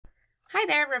Hi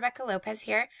there, Rebecca Lopez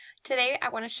here. Today I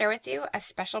want to share with you a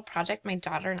special project my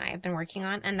daughter and I have been working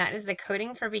on, and that is the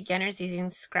Coding for Beginners using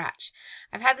Scratch.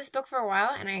 I've had this book for a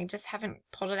while and I just haven't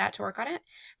pulled it out to work on it,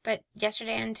 but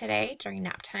yesterday and today during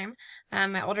nap time,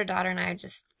 my older daughter and I have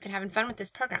just been having fun with this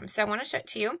program. So I want to show it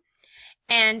to you.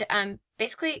 And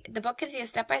basically the book gives you a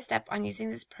step-by-step on using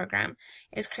this program.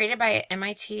 It was created by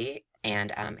MIT,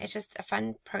 and it's just a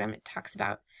fun program. It talks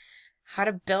about how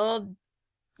to build,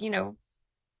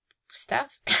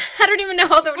 stuff. I don't even know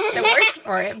all the words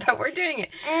for it, but we're doing it.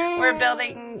 We're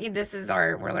building,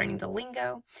 we're learning the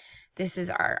lingo. This is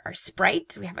our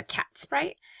sprite. We have a cat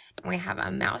sprite, and we have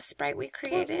a mouse sprite we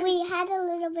created. We had a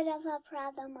little bit of a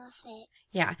problem with it.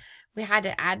 Yeah, we had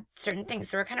to add certain things,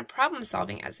 so we're kind of problem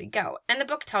solving as we go. And the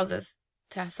book tells us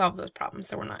to solve those problems,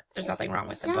 so there's nothing wrong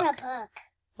with the book. It's not a book.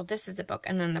 Well, this is the book,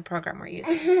 and then the program we're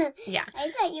using. Yeah. I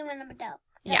thought you meant a book.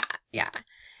 Yeah.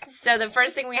 So the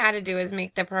first thing we had to do is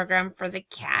make the program for the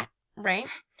cat, right?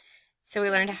 So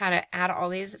we learned how to add all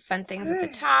these fun things at the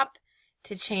top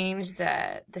to change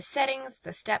the settings,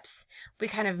 the steps. We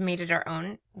kind of made it our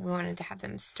own. We wanted to have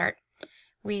them start.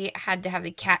 We had to have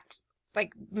the cat,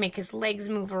 make his legs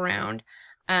move around.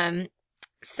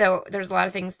 So there's a lot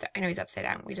of things. I know he's upside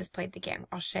down. We just played the game.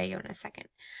 I'll show you in a second.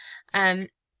 And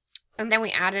then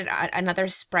we added another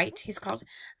sprite. He's called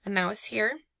a mouse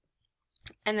here.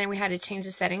 And then we had to change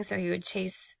the settings so he would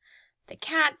chase the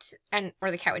cat, or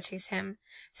the cat would chase him.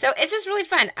 So it's just really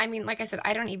fun. I mean, like I said,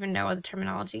 I don't even know the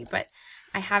terminology, but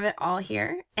I have it all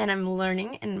here, and I'm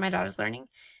learning, and my daughter's learning.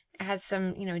 It has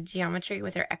some, geometry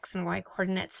with our X and Y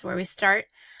coordinates where we start.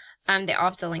 They all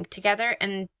have to link together,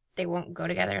 and they won't go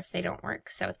together if they don't work.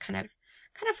 So it's kind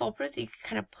of foolproof. You can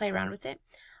kind of play around with it.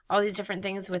 All these different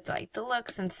things with the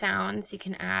looks and sounds you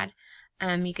can add.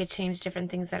 You could change different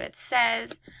things that it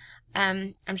says.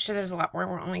 I'm sure there's a lot more.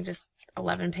 We're only just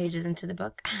 11 pages into the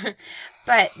book.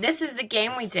 But this is the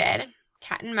game we did.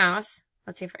 Cat and mouse.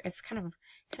 Let's see if it's kind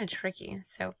of tricky.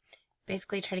 So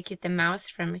basically try to keep the mouse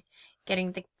from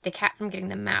getting the cat from getting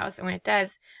the mouse. And when it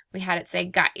does, we had it say,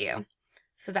 "Got you."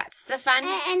 So that's the fun.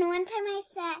 And one time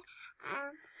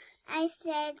I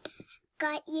said,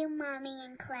 "Got you, Mommy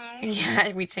and Claire."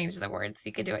 Yeah, we changed the words.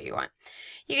 You could do what you want.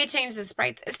 You could change the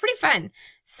sprites. It's pretty fun.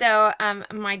 So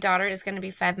my daughter is going to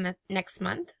be 5 next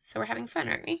month. So we're having fun,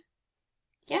 aren't we?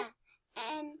 Yeah.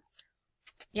 And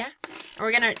yeah.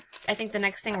 I think the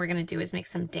next thing we're going to do is make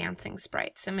some dancing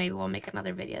sprites. So maybe we'll make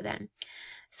another video then.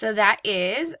 So that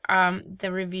is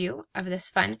the review of this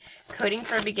fun Coding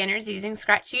for Beginners using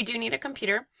Scratch. You do need a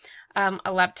computer,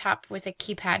 a laptop with a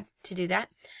keypad to do that.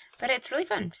 But it's really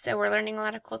fun. So we're learning a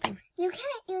lot of cool things. You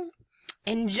can't use...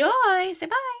 Enjoy. Say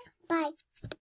bye. Bye.